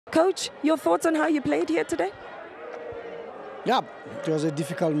Coach, your thoughts on how you played here today? Yeah, it was a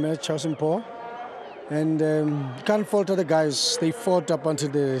difficult match, simple. And you can't falter the guys. They fought up until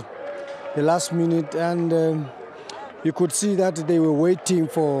the last minute, and you could see that they were waiting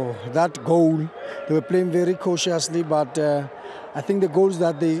for that goal. They were playing very cautiously, but I think the goals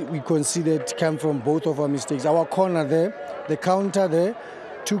that we conceded came from both of our mistakes. Our corner there, the counter there,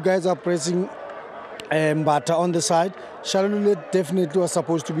 two guys are pressing Mbata on the side. Shalulule definitely was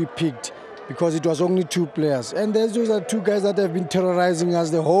supposed to be picked because it was only two players. And those are two guys that have been terrorizing us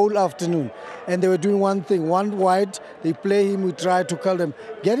the whole afternoon. And they were doing one thing, one wide, they play him, we try to call them,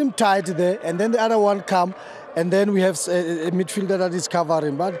 get him tight there, and then the other one come, and then we have a midfielder that is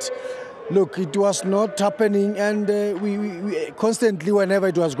covering. But look, it was not happening, and we constantly, whenever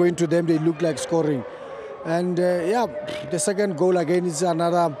it was going to them, they looked like scoring. And yeah, the second goal again is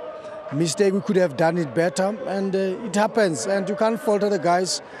another mistake. We could have done it better, and it happens, and you can't falter the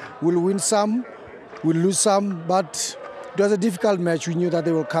guys. We'll win some, we'll lose some, but it was a difficult match. We knew that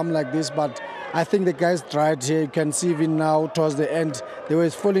they will come like this, but I think the guys tried here. You can see even now towards the end, they were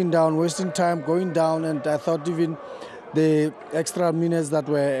falling down, wasting time, going down, and I thought even the extra minutes that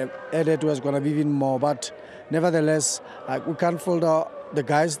were added was going to be even more, but nevertheless, we can't falter the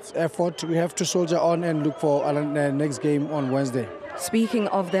guys' effort. We have to soldier on and look for the next game on Wednesday. Speaking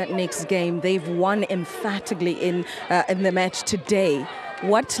of that next game, they've won emphatically in the match today.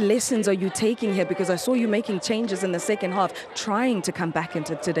 What lessons are you taking here? Because I saw you making changes in the second half, trying to come back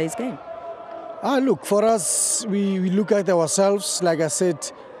into today's game. Look, for us, we look at ourselves. Like I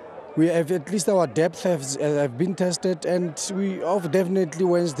said, we have at least our depth have been tested, and we definitely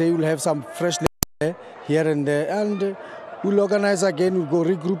Wednesday will have some fresh here and there, and we'll organize again, we'll go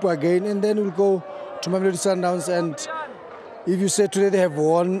regroup again, and then we'll go to Mamelodi Sundowns. And if you say today they have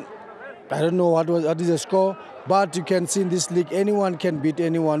won, I don't know what is the score, but you can see in this league, anyone can beat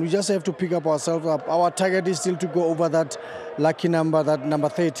anyone. We just have to pick up ourselves up. Our target is still to go over that lucky number, that number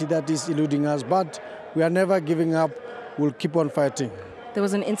 30 that is eluding us, but we are never giving up. We'll keep on fighting. There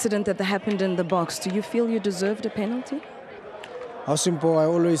was an incident that happened in the box. Do you feel you deserved a penalty? How simple, I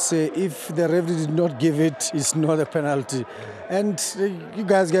always say, if the referee did not give it, it's not a penalty. And you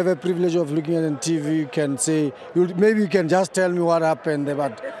guys have a privilege of looking at it on TV. You can say, maybe you can just tell me what happened there,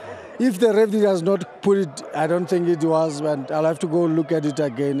 but if the referee does not put it, I don't think it was, and I'll have to go look at it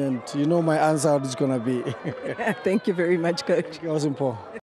again, and you know my answer is going to be. Thank you very much, Coach. How simple.